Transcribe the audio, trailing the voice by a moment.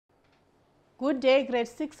Good day, grade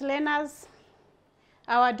 6 learners.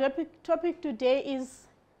 Our topic today is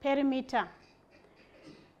perimeter.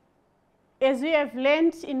 As we have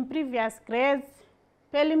learned in previous grades,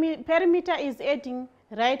 perimeter is adding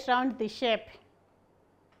right round the shape.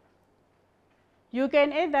 You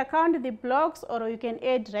can either count the blocks or you can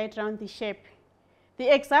add right round the shape.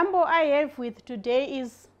 The example I have with today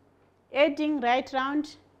is adding right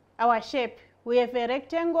round our shape. We have a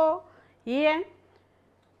rectangle here.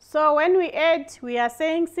 So when we add, we are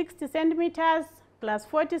saying 60 centimeters plus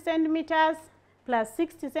 40 centimeters plus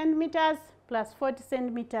 60 centimeters plus 40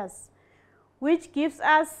 centimeters, which gives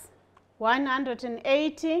us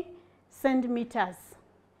 180 centimeters.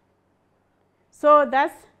 So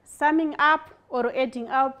that's summing up or adding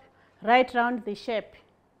up right round the shape.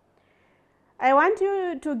 I want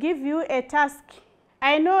to give you a task.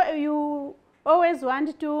 I know you always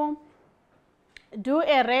want to do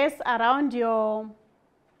a race around your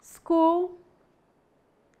school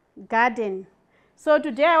garden. So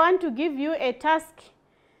today I want to give you a task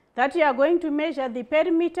that you are going to measure the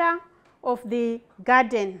perimeter of the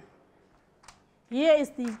garden. Here is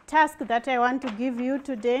the task that I want to give you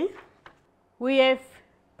today. We have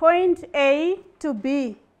point A to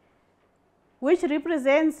B, which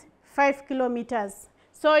represents 5 kilometers.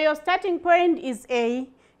 So your starting point is A.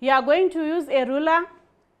 You are going to use a ruler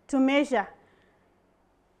to measure.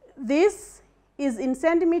 This is in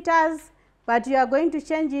centimeters, but you are going to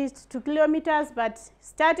change it to kilometers, but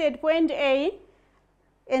start at point A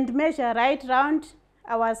and measure right round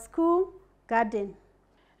our school garden.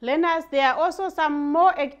 Learners, there are also some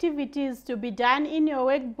more activities to be done in your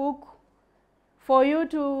workbook for you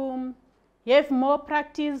to have more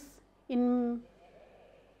practice in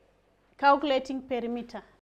calculating perimeter.